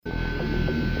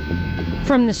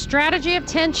From the strategy of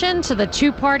tension to the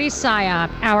two-party psyop,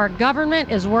 our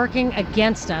government is working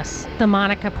against us. The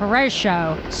Monica Perez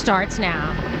Show starts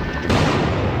now.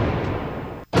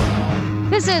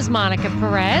 This is Monica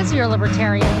Perez, your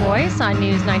libertarian voice on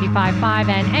News 95.5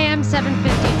 and AM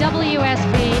 750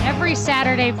 WSB. Every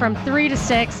Saturday from 3 to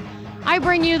 6, I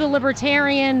bring you the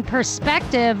libertarian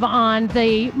perspective on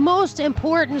the most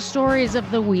important stories of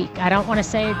the week. I don't want to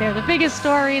say they're the biggest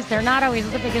stories. They're not always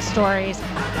the biggest stories,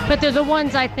 but they're the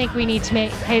ones I think we need to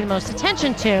pay the most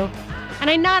attention to. And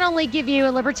I not only give you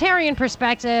a libertarian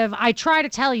perspective, I try to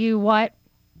tell you what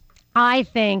I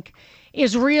think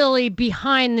is really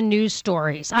behind the news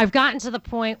stories. I've gotten to the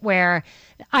point where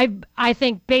I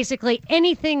think basically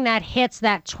anything that hits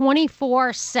that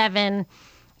 24/7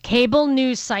 cable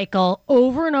news cycle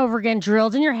over and over again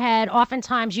drilled in your head,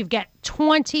 oftentimes you get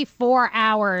 24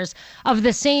 hours of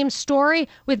the same story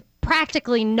with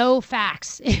practically no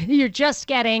facts. You're just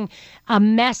getting a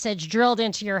message drilled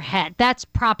into your head. That's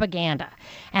propaganda.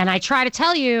 And I try to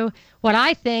tell you what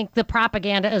I think the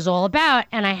propaganda is all about.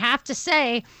 And I have to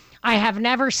say, I have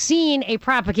never seen a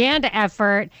propaganda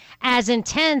effort as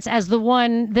intense as the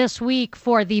one this week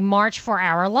for the March for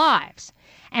Our Lives.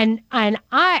 And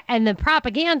the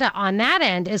propaganda on that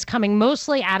end is coming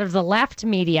mostly out of the left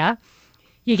media.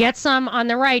 You get some on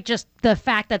the right, just the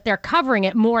fact that they're covering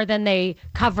it more than they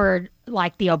covered,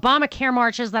 like the Obamacare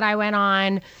marches that I went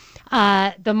on,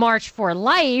 the March for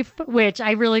Life, which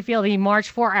I really feel the March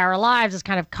for Our Lives is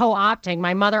kind of co-opting.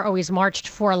 My mother always marched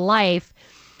for life,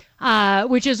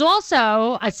 which is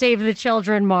also a Save the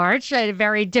Children march, a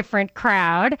very different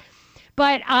crowd.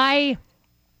 But I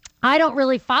don't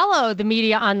really follow the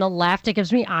media on the left. It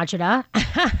gives me agita.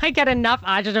 I get enough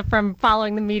agita from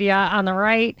following the media on the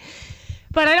right.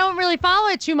 But I don't really follow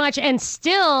it too much. And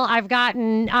still, I've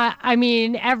gotten,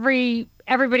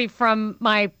 everybody from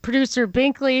my producer,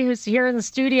 Binkley, who's here in the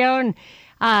studio. And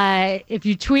if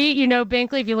you tweet, you know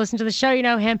Binkley. If you listen to the show, you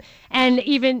know him. And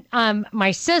even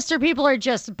my sister, people are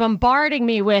just bombarding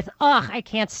me with, I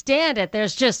can't stand it.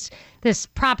 There's just, this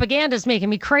propaganda is making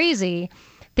me crazy.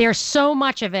 There's so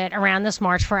much of it around this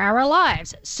March for Our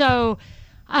Lives. So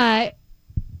I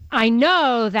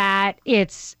know that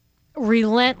it's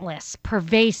relentless,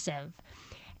 pervasive,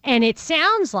 and it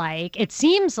seems like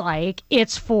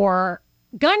it's for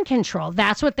gun control.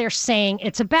 That's what they're saying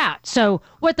it's about. So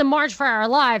what the March for Our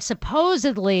Lives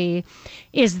supposedly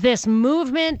is, this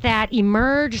movement that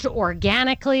emerged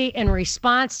organically in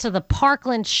response to the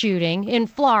Parkland shooting in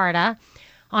Florida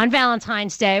on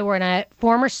Valentine's Day, when a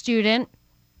former student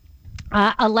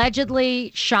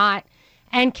allegedly shot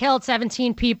and killed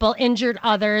 17 people, injured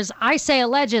others. I say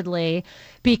allegedly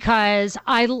because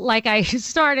I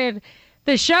started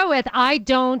the show with, I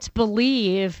don't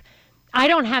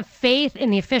have faith in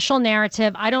the official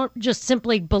narrative. I don't just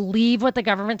simply believe what the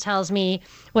government tells me,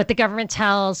 what the government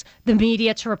tells the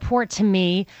media to report to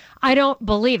me. I don't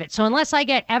believe it. So unless I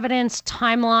get evidence,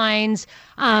 timelines,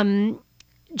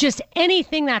 just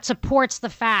anything that supports the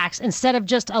facts, instead of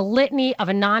just a litany of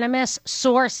anonymous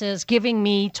sources giving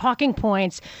me talking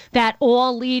points that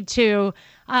all lead to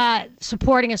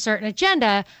supporting a certain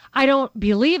agenda, I don't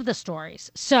believe the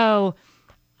stories. So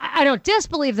I don't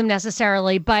disbelieve them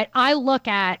necessarily, but I look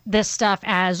at this stuff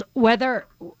as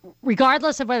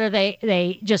regardless of whether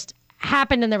they just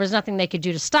happened and there was nothing they could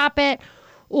do to stop it,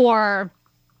 or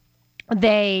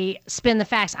they spin the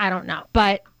facts, I don't know.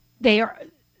 But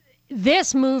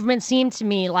this movement seemed to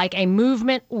me like a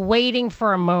movement waiting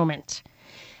for a moment.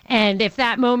 And if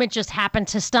that moment just happened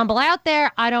to stumble out there,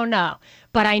 I don't know.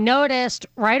 But I noticed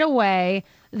right away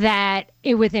that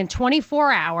within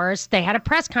 24 hours, they had a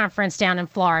press conference down in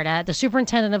Florida. The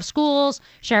superintendent of schools,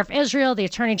 Sheriff Israel, the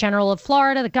attorney general of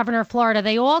Florida, the governor of Florida,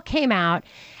 they all came out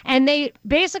and they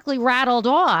basically rattled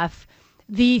off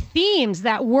the themes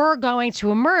that were going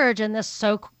to emerge in this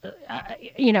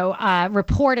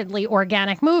reportedly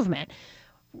organic movement.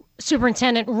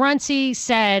 Superintendent Runcie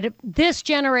said, this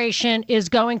generation is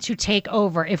going to take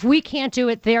over. If we can't do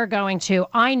it, they're going to.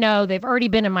 I know, they've already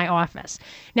been in my office.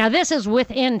 Now, this is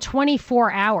within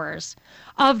 24 hours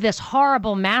of this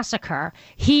horrible massacre.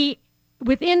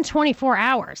 Within 24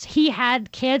 hours, he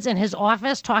had kids in his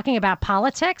office talking about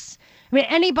politics. I mean,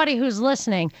 anybody who's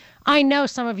listening, I know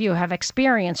some of you have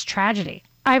experienced tragedy.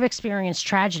 I've experienced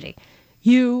tragedy.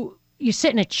 You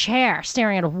sit in a chair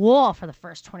staring at a wall for the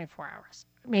first 24 hours.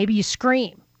 Maybe you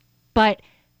scream, but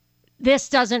this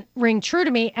doesn't ring true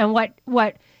to me. And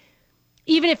what,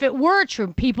 even if it were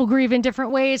true, people grieve in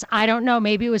different ways. I don't know.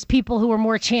 Maybe it was people who were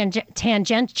more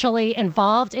tangentially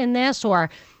involved in this, or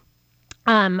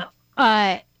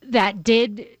that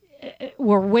did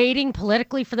were waiting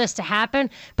politically for this to happen.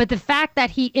 But the fact that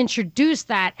he introduced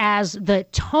that as the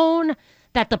tone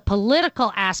that the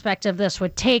political aspect of this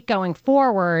would take going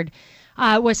forward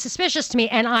was suspicious to me.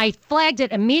 And I flagged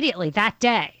it immediately that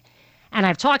day. And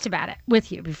I've talked about it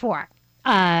with you before,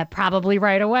 probably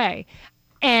right away.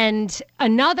 And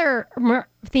another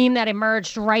theme that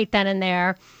emerged right then and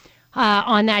there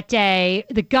on that day,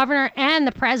 the governor and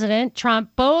the president, Trump,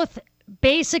 both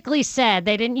basically said,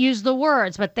 they didn't use the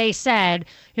words, but they said,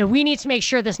 we need to make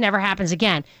sure this never happens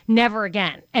again. Never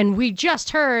again. And we just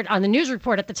heard on the news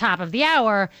report at the top of the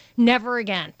hour, never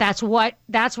again. That's what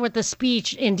the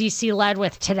speech in D.C. led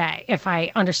with today, if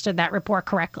I understood that report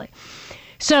correctly.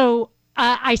 So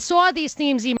I saw these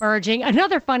themes emerging.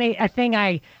 Another funny thing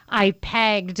I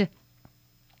pegged,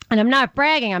 and I'm not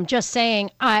bragging, I'm just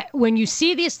saying, when you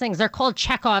see these things, they're called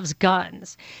Chekhov's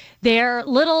guns. They're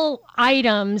little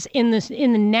items in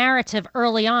the narrative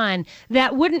early on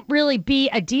that wouldn't really be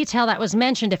a detail that was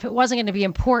mentioned if it wasn't going to be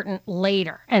important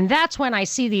later. And that's when I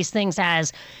see these things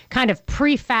as kind of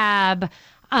prefab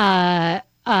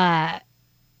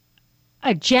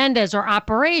agendas or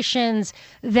operations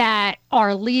that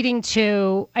are leading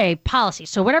to a policy.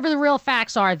 So whatever the real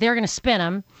facts are, they're going to spin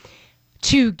them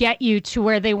to get you to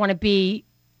where they want to be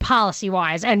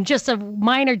policy-wise. And just a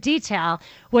minor detail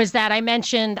was that I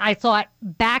mentioned I thought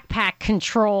backpack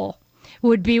control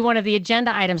would be one of the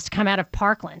agenda items to come out of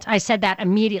Parkland. I said that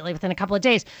immediately within a couple of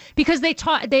days because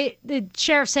the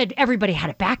sheriff said everybody had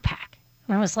a backpack.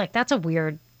 And I was like, that's a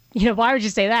weird, why would you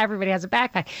say that? Everybody has a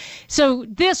backpack. So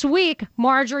this week,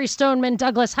 Marjorie Stoneman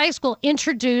Douglas High School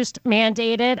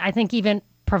mandated, I think even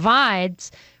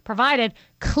provided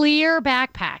clear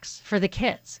backpacks for the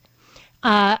kids.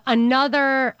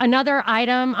 Another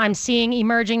item I'm seeing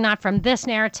emerging, not from this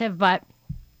narrative, but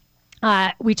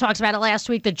we talked about it last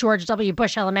week. The George W.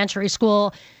 Bush Elementary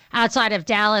School outside of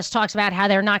Dallas talks about how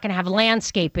they're not going to have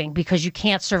landscaping because you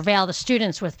can't surveil the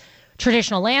students with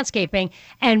traditional landscaping.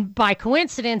 And by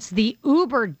coincidence, the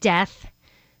Uber death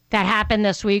that happened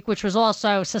this week, which was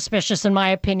also suspicious in my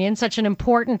opinion, such an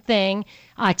important thing,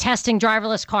 testing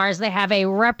driverless cars. They have a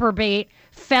reprobate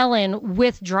felon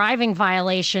with driving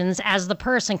violations as the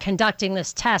person conducting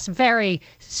this test. Very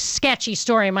sketchy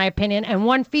story in my opinion. And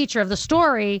one feature of the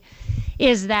story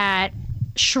is that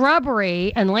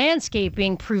shrubbery and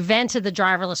landscaping prevented the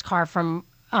driverless car from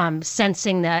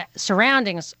sensing the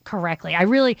surroundings correctly.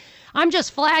 I'm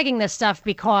just flagging this stuff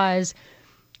because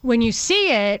when you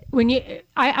see it,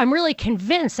 I'm really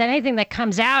convinced that anything that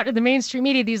comes out of the mainstream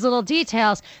media, these little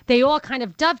details, they all kind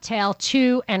of dovetail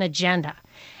to an agenda.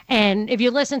 And if you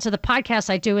listen to the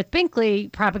podcast I do with Binkley,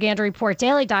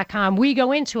 propagandareportdaily.com, we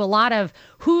go into a lot of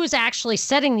who's actually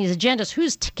setting these agendas,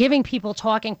 who's giving people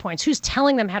talking points, who's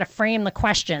telling them how to frame the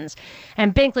questions.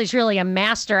 And Binkley's really a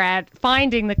master at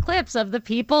finding the clips of the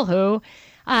people who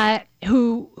are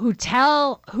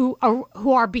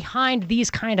behind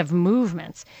these kind of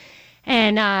movements.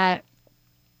 And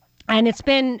it's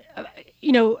been,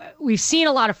 we've seen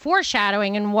a lot of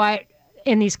foreshadowing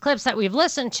in these clips that we've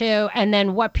listened to, and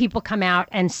then what people come out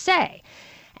and say.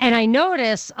 And I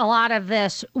notice a lot of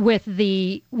this with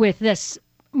this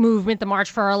movement, the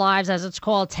March for Our Lives, as it's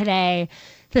called today,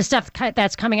 the stuff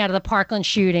that's coming out of the Parkland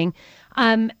shooting.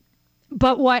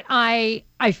 But what I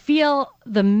feel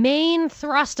the main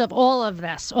thrust of all of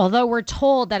this, although we're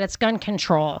told that it's gun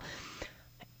control,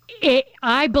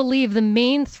 I believe the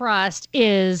main thrust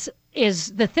is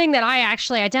the thing that I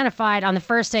actually identified on the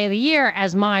first day of the year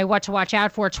as my what to watch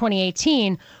out for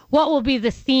 2018. What will be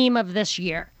the theme of this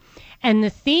year? And the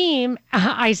theme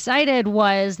I cited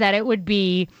was that it would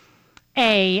be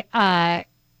are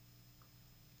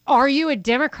you a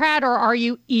Democrat or are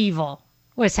you evil?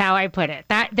 Was how I put it.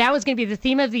 That was going to be the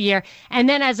theme of the year. And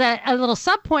then as a little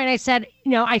sub point, I said,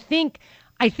 I think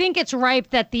it's ripe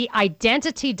that the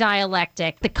identity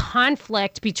dialectic, the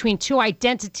conflict between two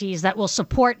identities that will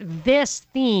support this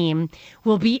theme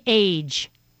will be age.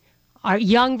 Are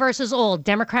young versus old,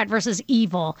 Democrat versus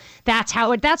evil. That's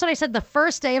what I said the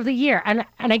first day of the year. And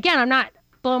again, I'm not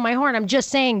blowing my horn. I'm just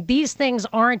saying these things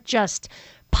aren't just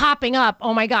popping up.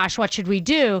 Oh my gosh, what should we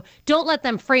do? Don't let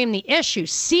them frame the issue.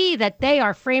 See that they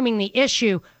are framing the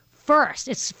issue first.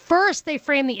 It's first they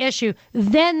frame the issue,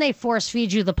 then they force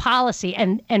feed you the policy.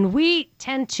 And we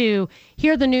tend to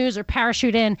hear the news or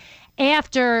parachute in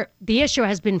after the issue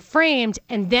has been framed.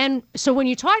 And then, so when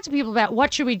you talk to people about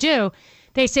what should we do,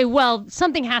 they say, well,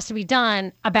 something has to be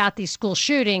done about these school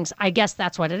shootings. I guess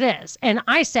that's what it is. And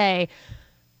I say,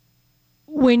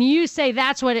 when you say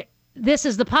this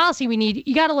is the policy we need,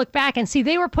 you got to look back and see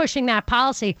they were pushing that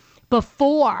policy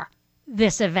before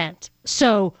this event.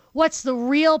 So what's the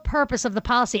real purpose of the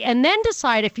policy? And then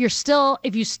decide if you still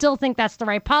think that's the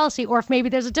right policy, or if maybe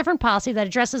there's a different policy that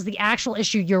addresses the actual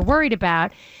issue you're worried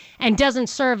about and doesn't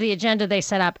serve the agenda they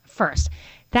set up first.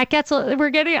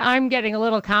 I'm getting a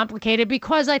little complicated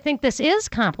because I think this is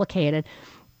complicated.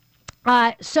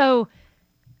 So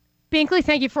Binkley,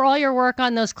 thank you for all your work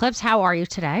on those clips. How are you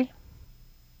today?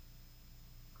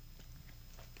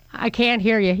 I can't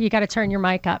hear you. You got to turn your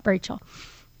mic up, Rachel.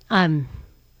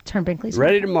 Turn Binkley's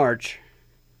ready mic to march.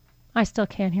 I still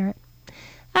can't hear it.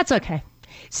 That's okay.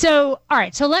 So, all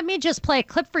right. So let me just play a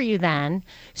clip for you then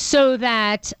so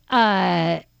that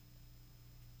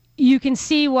you can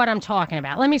see what I'm talking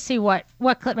about. Let me see what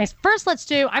clip makes. First,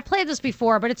 I played this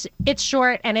before, but it's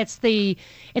short, and it's the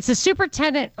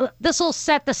superintendent. This will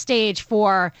set the stage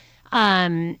for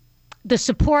the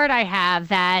support I have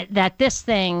that this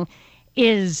thing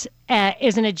is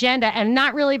an agenda, and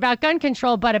not really about gun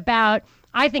control, but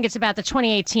I think it's about the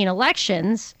 2018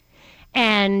 elections,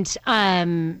 and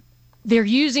they're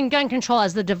using gun control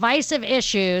as the divisive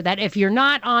issue, that if you're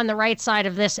not on the right side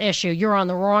of this issue, you're on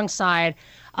the wrong side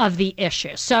of the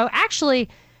issue. So actually,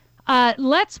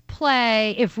 let's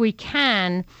play, if we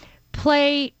can,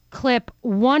 clip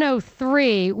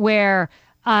 103, where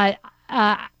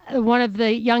one of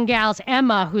the young gals,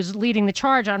 Emma, who's leading the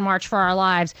charge on March for Our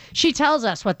Lives, she tells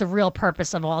us what the real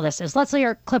purpose of all this is. Let's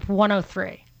hear clip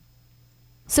 103.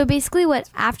 So basically what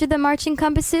After the March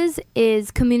encompasses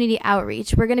is community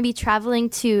outreach. We're going to be traveling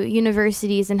to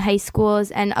universities and high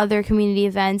schools and other community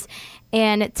events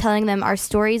and telling them our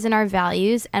stories and our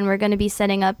values. And we're going to be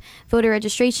setting up voter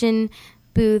registration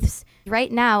booths.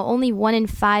 Right now, only 1 in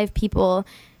 5 people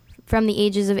from the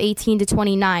ages of 18 to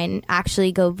 29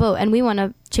 actually go vote. And we want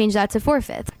to change that to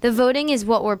 4/5. The voting is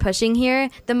what we're pushing here.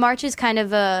 The march is kind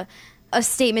of a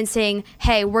statement saying,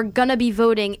 hey, we're going to be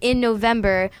voting in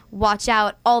November. Watch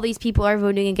out. All these people are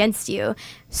voting against you.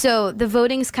 So the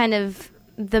voting's kind of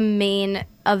the main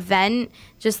event.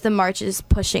 Just the march is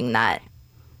pushing that.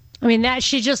 I mean, that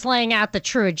she's just laying out the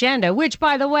true agenda, which,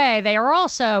 by the way, they are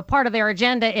also, part of their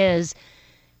agenda is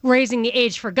raising the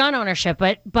age for gun ownership.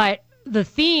 But the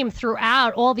theme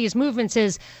throughout all these movements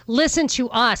is listen to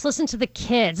us, listen to the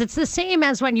kids. It's the same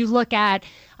as when you look at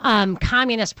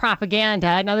communist propaganda,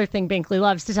 another thing Binkley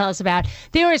loves to tell us about.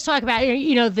 They always talk about,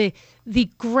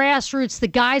 the grassroots, the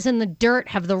guys in the dirt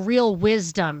have the real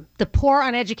wisdom. The poor,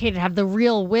 uneducated have the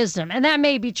real wisdom. And that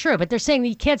may be true, but they're saying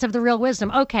the kids have the real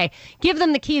wisdom. Okay, give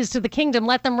them the keys to the kingdom,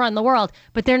 let them run the world,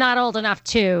 but they're not old enough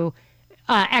to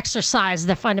exercise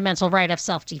the fundamental right of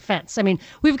self-defense. I mean,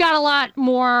 we've got a lot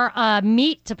more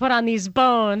meat to put on these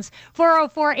bones.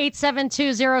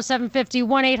 404-872-0750,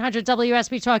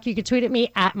 1-800-WSB-TALK. You can tweet at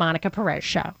me at Monica Perez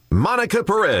Show. Monica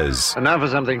Perez. And now for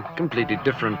something completely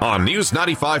different. On News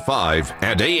 95.5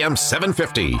 and AM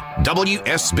 750,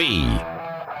 WSB.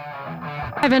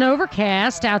 I have an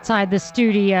overcast outside the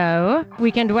studio.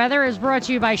 Weekend weather is brought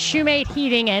to you by Shoemate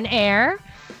Heating and Air.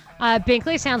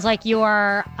 Binkley, sounds like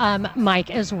your mic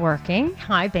is working.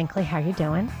 Hi, Binkley. How you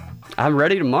doing? I'm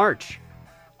ready to march.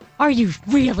 Are you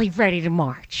really ready to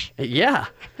march? Yeah.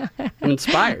 I'm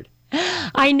inspired.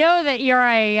 I know that you're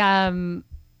an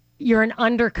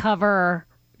undercover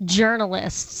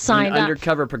journalist signed up.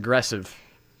 Undercover progressive.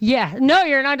 Yeah. No,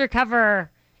 you're an undercover.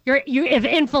 You have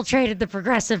infiltrated the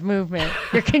progressive movement.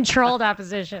 You're controlled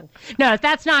opposition. No,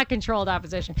 that's not controlled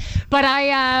opposition. But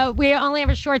we only have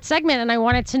a short segment, and I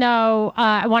wanted to know.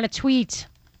 I want to tweet.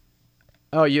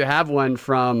 Oh, you have one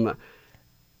from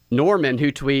Norman,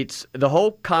 who tweets, "The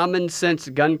whole common sense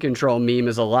gun control meme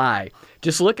is a lie.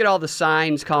 Just look at all the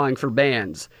signs calling for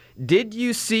bans. Did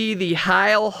you see the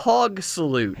Heil Hog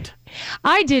salute?"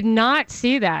 I did not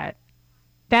see that.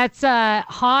 That's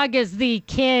Hogg is the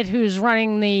kid who's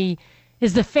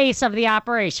is the face of the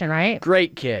operation, right?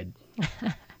 Great kid.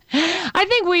 I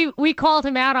think we called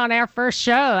him out on our first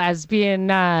show as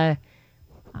being, I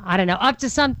don't know, up to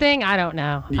something. I don't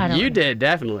know. You did,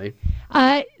 definitely.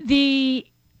 The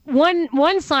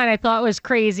one sign I thought was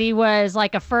crazy was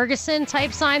like a Ferguson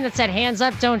type sign that said "Hands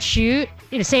up, don't shoot,"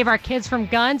 to save our kids from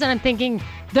guns. And I'm thinking,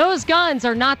 those guns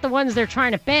are not the ones they're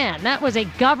trying to ban. That was a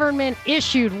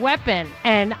government-issued weapon.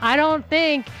 And I don't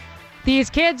think these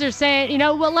kids are saying,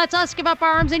 well, let's us give up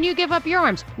our arms and you give up your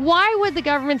arms. Why would the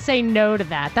government say no to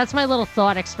that? That's my little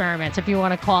thought experiment, if you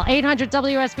want to call.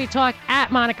 800-WSB-TALK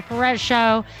at Monica Perez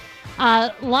Show.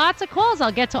 Lots of calls.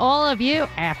 I'll get to all of you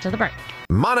after the break.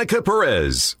 Monica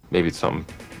Perez. Maybe it's something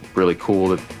really cool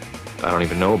that I don't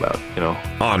even know about,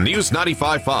 On News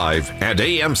 95.5 and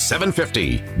AM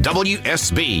 750,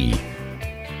 WSB.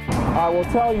 I will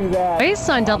tell you that.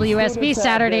 On WSB,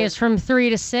 Saturdays from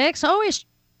 3 to 6. Always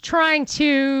trying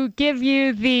to give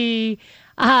you the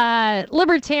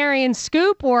libertarian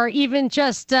scoop or even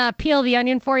just peel the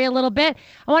onion for you a little bit,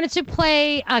 I wanted to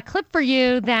play a clip for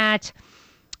you that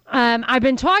I've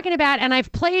been talking about and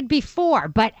I've played before.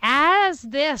 But as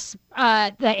this,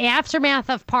 the aftermath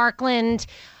of Parkland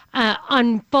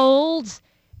unfolds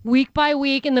week by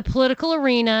week in the political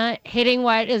arena, hitting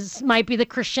what might be the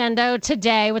crescendo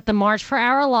today with the March for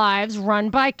Our Lives,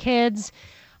 run by kids.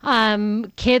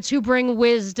 Kids who bring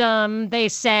wisdom, they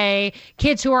say,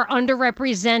 kids who are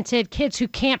underrepresented, kids who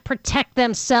can't protect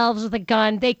themselves with a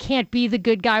gun. They can't be the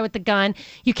good guy with the gun.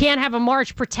 You can't have a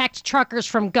march protect truckers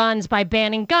from guns by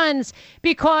banning guns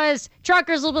because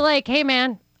truckers will be like, hey,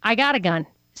 man, I got a gun.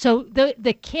 So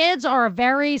the kids are a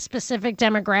very specific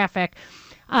demographic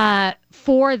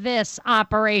for this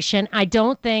operation. I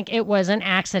don't think it was an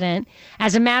accident.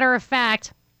 As a matter of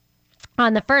fact,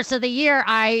 on the first of the year,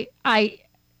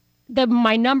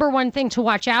 my number one thing to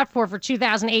watch out for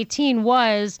 2018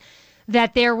 was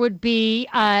that there would be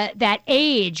that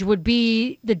age would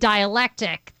be the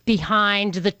dialectic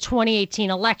behind the 2018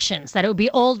 elections, that it would be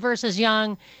old versus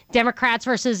young, Democrats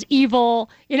versus evil.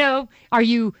 You know, are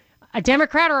you a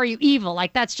Democrat or are you evil?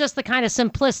 Like, that's just the kind of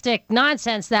simplistic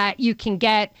nonsense that you can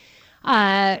get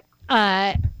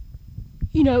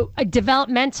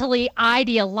developmentally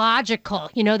ideological.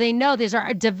 You know, they know these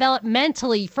are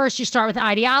developmentally, first you start with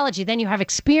ideology, then you have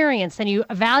experience, then you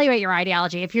evaluate your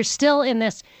ideology. If you're still in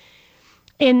this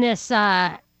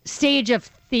stage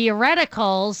of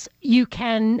theoreticals, you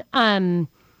can,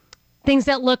 things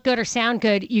that look good or sound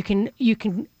good, you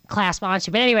can clasp onto.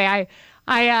 But anyway,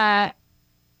 I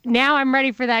now I'm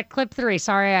ready for that clip 3.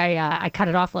 Sorry, I cut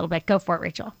it off a little bit. Go for it,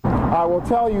 Rachel. I will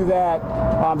tell you that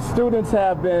students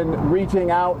have been reaching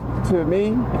out to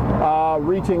me,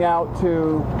 reaching out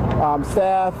to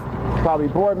staff, probably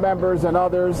board members and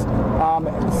others,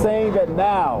 saying that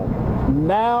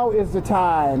now is the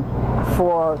time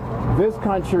for this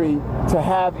country to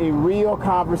have a real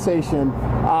conversation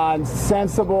on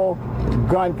sensible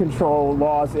gun control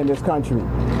laws in this country.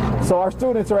 So our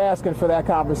students are asking for that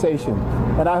conversation,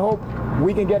 and I hope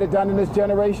we can get it done in this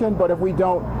generation, but if we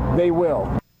don't, they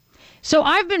will. So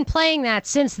I've been playing that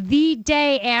since the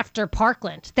day after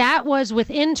Parkland. That was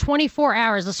within 24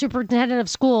 hours. The superintendent of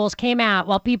schools came out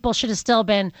while people should have still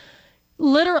been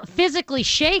literally physically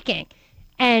shaking.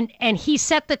 And he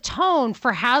set the tone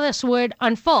for how this would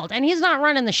unfold. And he's not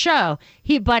running the show,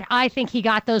 but I think he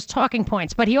got those talking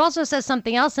points. But he also says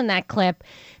something else in that clip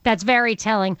that's very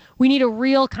telling. We need a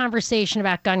real conversation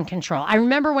about gun control. I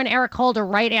remember when Eric Holder,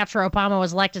 right after Obama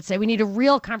was elected, said we need a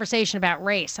real conversation about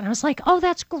race. And I was like, oh,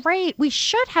 that's great. We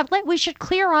should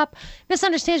clear up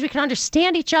misunderstandings. We can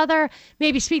understand each other,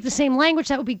 maybe speak the same language.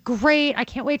 That would be great. I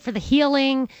can't wait for the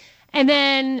healing. And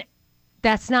then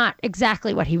that's not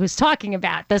exactly what he was talking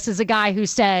about. This is a guy who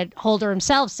said, Holder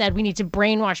himself said, we need to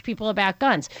brainwash people about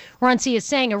guns. Runcie is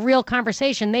saying a real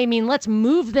conversation. They mean, let's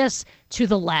move this to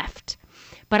the left.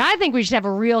 But I think we should have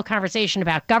a real conversation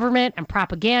about government and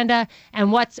propaganda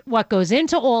and what goes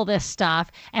into all this stuff.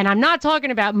 And I'm not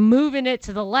talking about moving it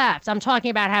to the left. I'm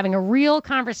talking about having a real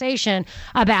conversation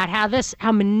about how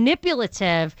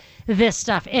manipulative this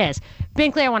stuff is.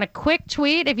 Binkley, I want a quick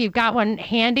tweet if you've got one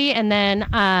handy, and then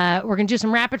we're going to do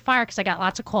some rapid fire because I got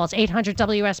lots of calls. 800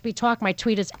 WSB Talk. My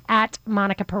tweet is at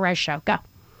Monica Perez Show. Go.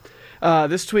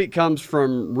 This tweet comes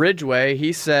from Ridgeway.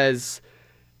 He says,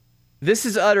 this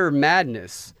is utter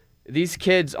madness. These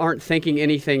kids aren't thinking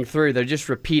anything through. They're just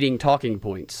repeating talking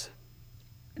points.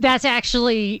 That's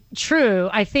actually true.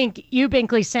 I think you,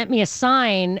 Binkley, sent me a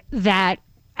sign that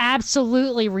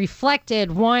absolutely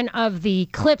reflected one of the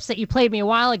clips that you played me a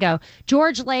while ago.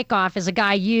 George Lakoff is a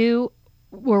guy you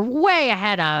were way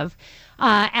ahead of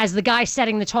as the guy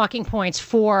setting the talking points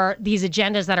for these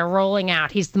agendas that are rolling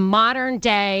out. He's the modern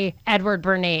day Edward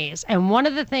Bernays. And one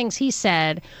of the things he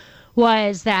said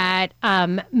was that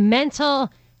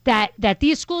that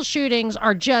these school shootings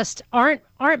aren't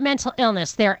mental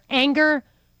illness. They're anger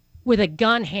with a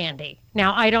gun handy.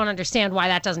 Now, I don't understand why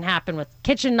that doesn't happen with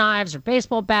kitchen knives or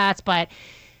baseball bats, but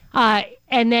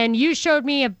and then you showed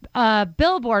me a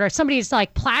billboard or somebody's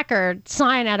like placard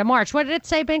sign at a march. What did it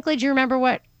say, Binkley? Do you remember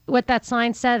what that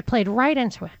sign said? It played right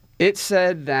into it. It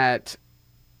said that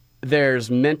there's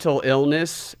mental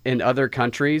illness in other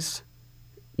countries.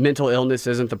 Mental illness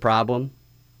isn't the problem.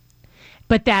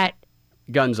 But that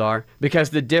guns are,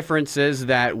 because the difference is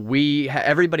that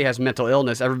everybody has mental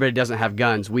illness. Everybody doesn't have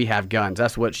guns. We have guns.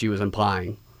 That's what she was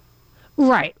implying.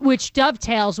 Right, which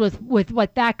dovetails with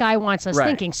what that guy wants us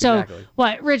thinking. So exactly.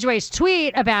 What Ridgeway's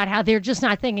tweet about how they're just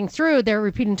not thinking through, they're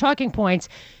repeating talking points,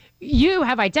 you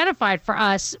have identified for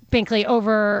us, Binkley,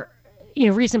 over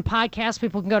recent podcasts.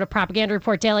 People can go to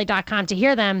propagandareportdaily.com to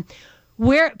hear them.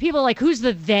 Where people are like, who's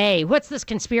the they? What's this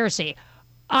conspiracy?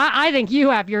 I think you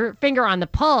have your finger on the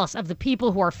pulse of the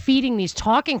people who are feeding these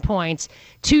talking points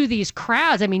to these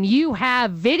crowds. I mean, you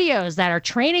have videos that are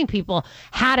training people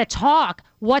how to talk,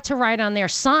 what to write on their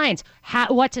signs,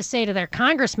 what to say to their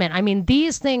congressman. I mean,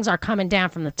 these things are coming down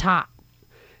from the top.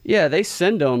 Yeah, they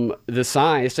send them the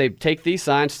signs. Say, take these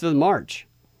signs to the march.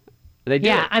 They do.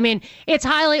 Yeah, I mean, it's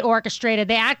highly orchestrated.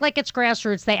 They act like it's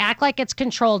grassroots. They act like it's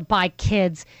controlled by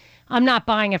kids. I'm not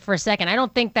buying it for a second. I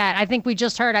don't think that. I think we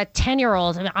just heard a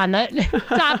 10-year-old on the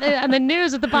top, on the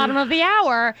news at the bottom of the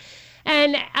hour,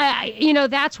 and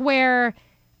that's where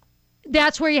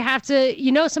you have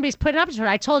to. Somebody's putting up to it.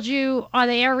 I told you on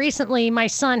the air recently, my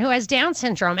son who has Down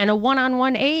syndrome and a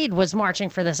one-on-one aide was marching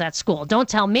for this at school. Don't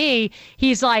tell me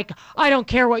he's like, I don't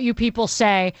care what you people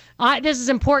say. This is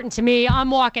important to me. I'm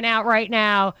walking out right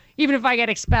now, even if I get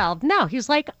expelled. No, he's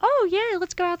like, oh yeah,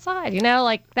 let's go outside.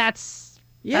 That's.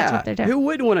 Yeah, that's what they're doing. Who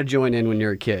wouldn't want to join in when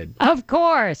you're a kid? Of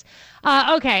course.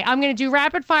 Okay, I'm going to do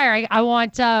rapid fire.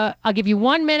 I'll give you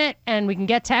 1 minute, and we can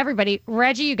get to everybody.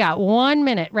 Reggie, you got 1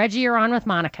 minute. Reggie, you're on with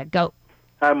Monica. Go.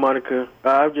 Hi, Monica.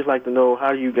 I'd just like to know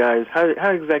how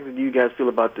exactly do you guys feel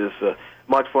about this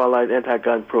March for Our Lives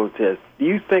anti-gun protest? Do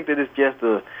you think that it's just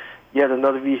yet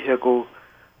another vehicle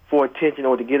for attention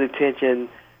or to get attention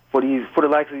for the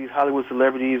likes of these Hollywood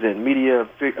celebrities and media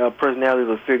personalities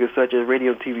or figures such as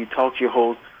radio and TV talk show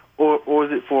hosts, or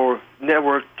is it for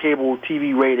network cable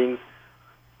TV ratings,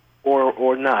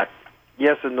 or not?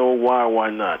 Yes or no, why or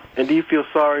why not? And do you feel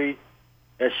sorry,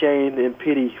 ashamed, and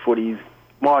pity for these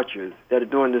marchers that are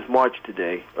doing this march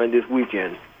today or this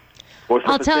weekend? Or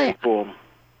I'll tell you, for them?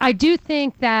 I do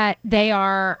think that they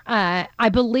are, I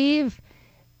believe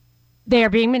they are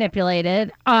being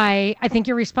manipulated. I think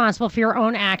you're responsible for your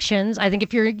own actions. I think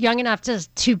if you're young enough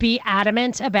to be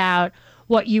adamant about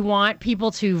what you want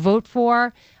people to vote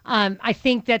for, I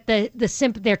think that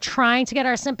they're trying to get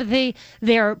our sympathy.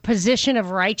 Their position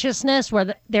of righteousness,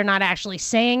 where they're not actually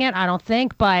saying it, I don't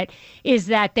think, but is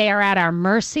that they are at our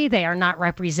mercy. They are not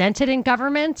represented in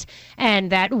government,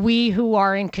 and that we who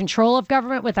are in control of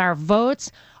government with our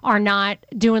votes are not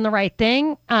doing the right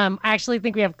thing. I actually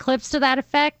think we have clips to that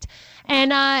effect.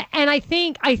 And I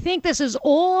think this is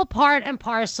all part and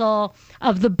parcel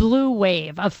of the blue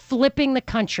wave of flipping the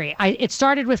country. It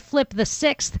started with Flip the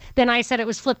 6th. Then I said it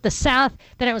was Flip the South.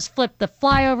 Then it was Flip the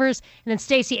flyovers. And then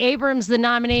Stacey Abrams, the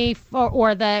nominee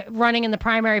or the running in the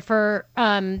primary for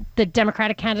the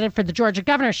Democratic candidate for the Georgia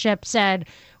governorship, said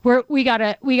we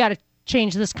gotta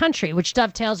change this country, which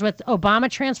dovetails with Obama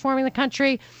transforming the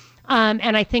country.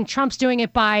 And I think Trump's doing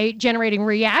it by generating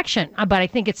reaction, but I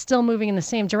think it's still moving in the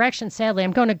same direction, sadly.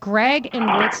 I'm going to Greg in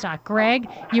Woodstock. Greg,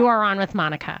 you are on with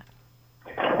Monica.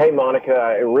 Hey, Monica.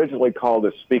 I originally called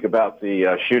to speak about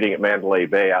the shooting at Mandalay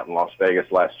Bay out in Las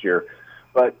Vegas last year.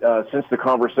 But since the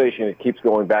conversation it keeps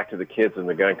going back to the kids and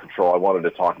the gun control, I wanted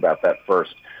to talk about that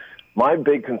first. My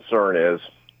big concern is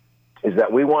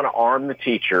that we want to arm the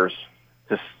teachers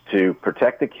to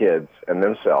protect the kids and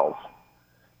themselves,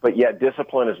 but yet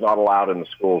discipline is not allowed in the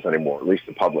schools anymore, at least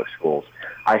the public schools.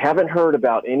 I haven't heard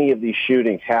about any of these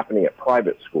shootings happening at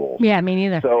private schools. Yeah, me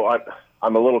neither. So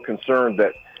I'm a little concerned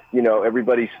that,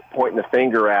 everybody's pointing the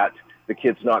finger at the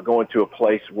kids not going to a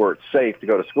place where it's safe to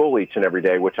go to school each and every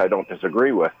day, which I don't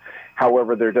disagree with.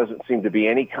 However, there doesn't seem to be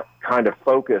any kind of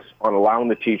focus on allowing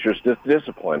the teachers to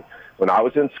discipline. When I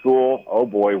was in school, oh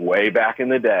boy, way back in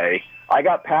the day, I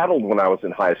got paddled when I was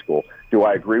in high school. Do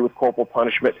I agree with corporal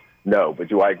punishment? No. But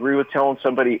do I agree with telling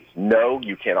somebody, no,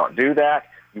 you cannot do that,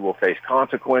 you will face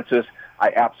consequences?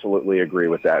 I absolutely agree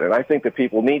with that. And I think that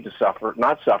people need to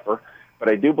not suffer, but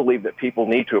I do believe that people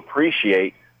need to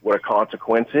appreciate what a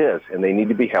consequence is, and they need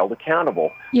to be held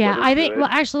accountable. Yeah, I think, well,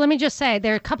 actually, let me just say,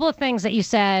 there are a couple of things that you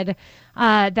said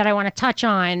that I want to touch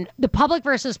on. The public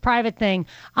versus private thing,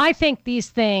 I think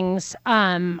these things,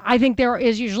 I think there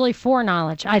is usually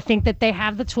foreknowledge. I think that they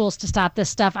have the tools to stop this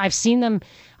stuff. I've seen them.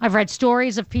 I've read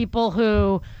stories of people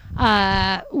who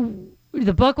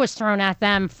the book was thrown at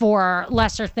them for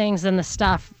lesser things than the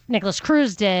stuff Nicholas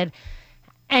Cruz did,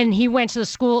 and he went to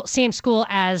the same school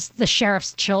as the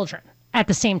sheriff's children at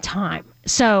the same time.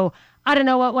 So I don't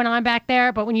know what went on back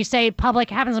there, but when you say public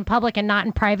happens in public and not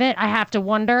in private, I have to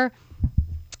wonder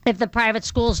if the private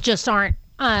schools just aren't,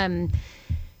 can't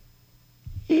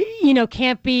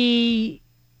be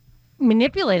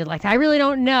manipulated like that. I really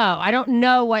don't know. I don't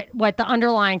know what the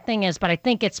underlying thing is, but I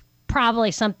think it's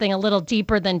probably something a little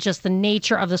deeper than just the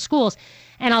nature of the schools.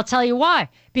 And I'll tell you why.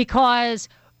 Because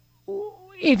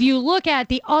if you look at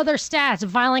the other stats,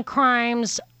 violent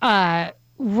crimes,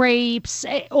 rapes,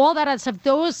 all that other stuff,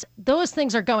 those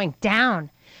things are going down.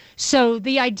 So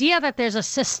the idea that there's a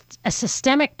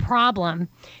systemic problem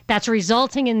that's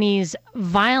resulting in these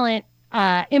violent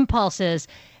impulses,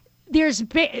 there's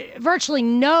virtually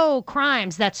no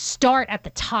crimes that start at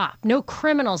the top, no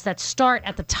criminals that start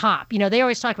at the top. You know, they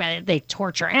always talk about it. They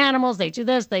torture animals, they do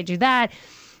this, they do that.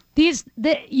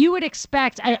 You would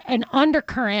expect an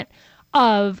undercurrent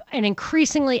of an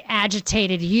increasingly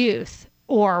agitated youth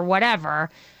or whatever,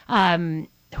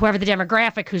 whoever the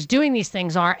demographic who's doing these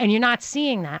things are, and you're not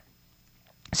seeing that.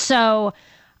 So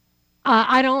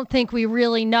I don't think we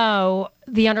really know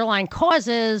the underlying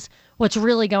causes, what's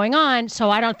really going on, so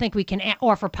I don't think we can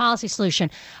offer policy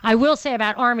solution. I will say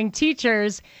about arming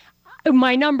teachers,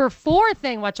 my number 4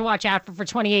 thing what to watch out for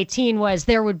 2018 was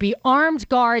there would be armed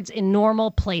guards in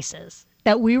normal places,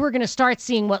 that we were going to start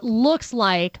seeing what looks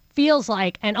like, feels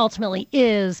like, and ultimately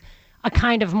is a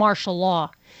kind of martial law.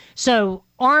 So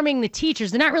arming the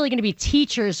teachers, they're not really going to be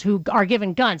teachers who are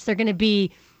given guns. They're going to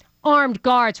be armed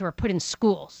guards who are put in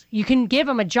schools. You can give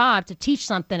them a job to teach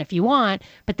something if you want,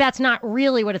 but that's not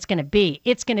really what it's going to be.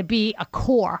 It's going to be a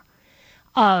core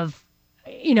of,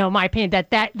 you know, my opinion,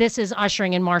 that this is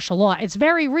ushering in martial law. It's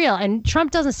very real. And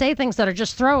Trump doesn't say things that are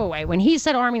just throwaway. When he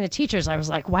said arming the teachers, I was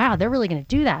like, wow, they're really going to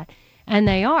do that. And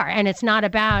they are. And it's not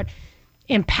about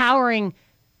empowering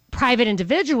private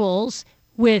individuals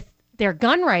with their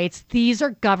gun rights. These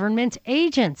are government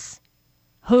agents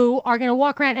who are going to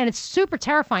walk around, and it's super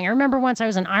terrifying. I remember once I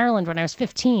was in Ireland when I was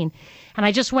 15, and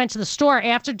I just went to the store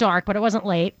after dark, but it wasn't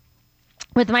late,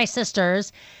 with my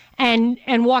sisters, and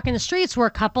walking the streets were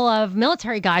a couple of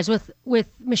military guys with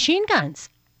machine guns,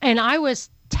 and I was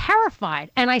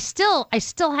terrified, and I still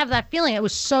have that feeling. It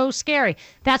was so scary.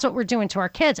 That's what we're doing to our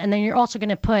kids, and then you're also going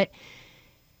to put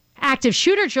active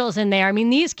shooter drills in there. I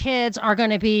mean, these kids are going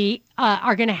to be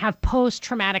are going to have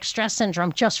post-traumatic stress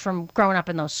syndrome just from growing up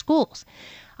in those schools.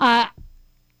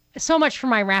 So much for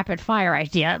my rapid fire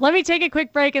idea. Let me take a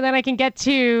quick break, and then I can get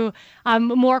to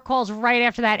more calls right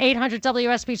after that. 800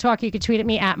 WSB Talk. You can tweet at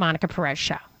me at Monica Perez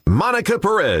Show. Monica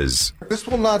Perez. This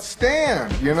will not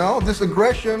stand, you know? This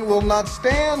aggression will not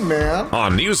stand, man.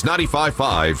 On News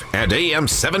 95.5 and AM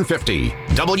 750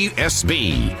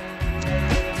 WSB.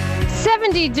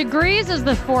 70 degrees is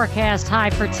the forecast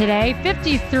high for today.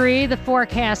 53 the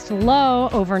forecast low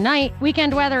overnight.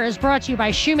 Weekend weather is brought to you by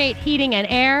Shoemate Heating and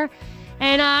Air.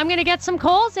 And I'm going to get some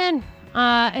calls in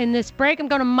this break. I'm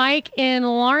going to Mike in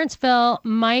Lawrenceville.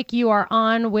 Mike, you are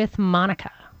on with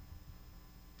Monica.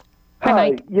 Hi,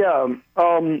 Mike. Yeah.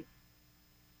 One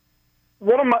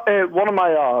of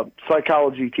my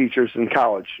psychology teachers in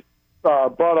college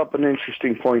brought up an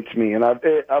interesting point to me, and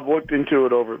I've looked into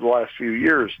it over the last few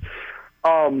years.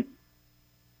 Over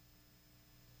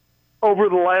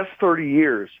the last 30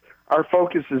 years, our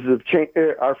focus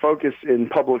in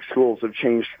public schools have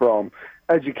changed from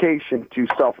education to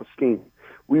self-esteem.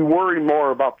 We worry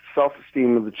more about the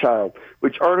self-esteem of the child,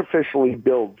 which artificially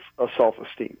builds a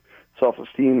self-esteem.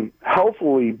 Self-esteem,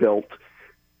 healthily built,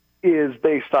 is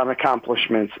based on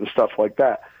accomplishments and stuff like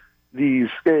that. These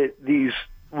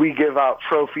we give out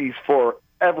trophies for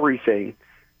everything,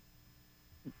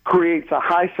 creates a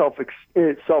high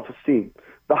self-esteem.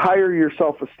 The higher your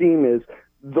self-esteem is,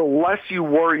 the less you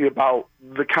worry about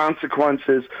the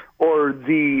consequences or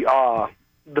the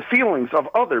feelings of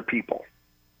other people.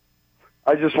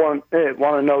 I just want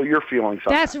to know your feelings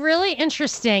on that. That's really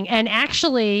interesting, and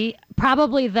actually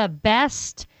probably the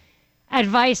best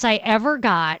advice I ever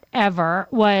got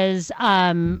was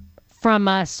from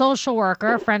a social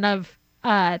worker, a friend of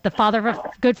the father of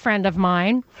a good friend of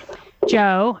mine,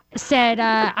 Joe, said,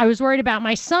 I was worried about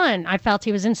my son. I felt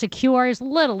he was insecure. He was a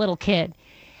little kid.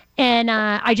 And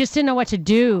I just didn't know what to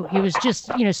do. He was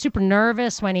just, super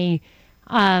nervous when he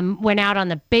went out on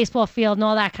the baseball field and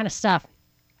all that kind of stuff.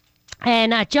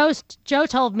 And Joe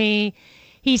told me,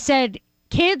 he said,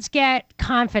 kids get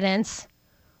confidence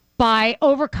by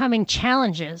overcoming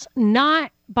challenges,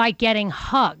 not by getting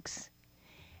hugs.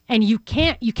 And you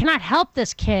cannot help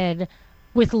this kid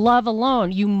with love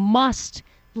alone. You must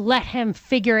let him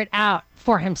figure it out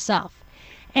for himself.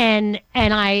 And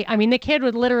I mean, the kid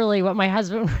would literally, what my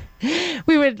husband,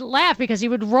 we would laugh because he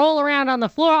would roll around on the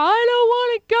floor. I don't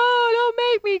want to go. Don't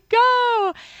make me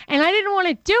go. And I didn't want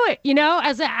to do it.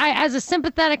 As a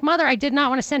sympathetic mother, I did not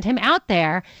want to send him out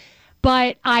there.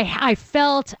 But I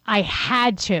felt I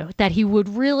had to, that he would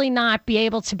really not be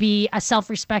able to be a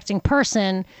self-respecting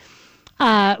person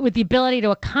with the ability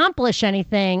to accomplish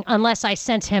anything unless I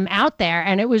sent him out there.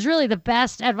 And it was really the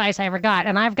best advice I ever got.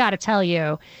 And I've got to tell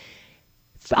you,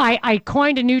 I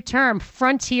coined a new term,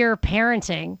 frontier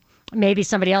parenting. maybe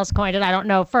somebody else coined it, I don't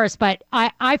know first, but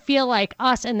I feel like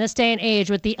us in this day and age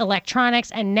with the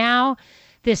electronics and now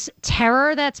this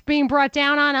terror that's being brought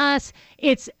down on us,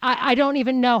 I don't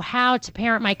even know how to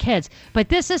parent my kids. But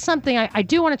this is something I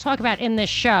do want to talk about in this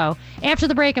show. After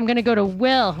the break, I'm going to go to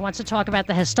Will, who wants to talk about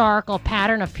the historical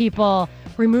pattern of people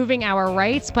removing our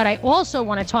rights. But I also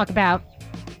want to talk about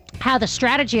how the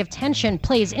strategy of tension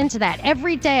plays into that.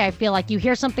 Every day I feel like you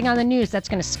hear something on the news that's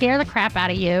going to scare the crap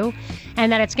out of you,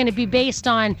 and that it's going to be based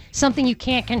on something you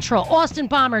can't control. Austin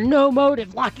bomber, no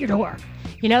motive, lock your door.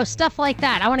 You know, stuff like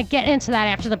that. I want to get into that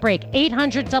after the break.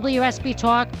 800 WSB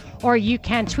Talk, or you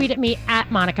can tweet at me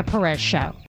at Monica Perez Show.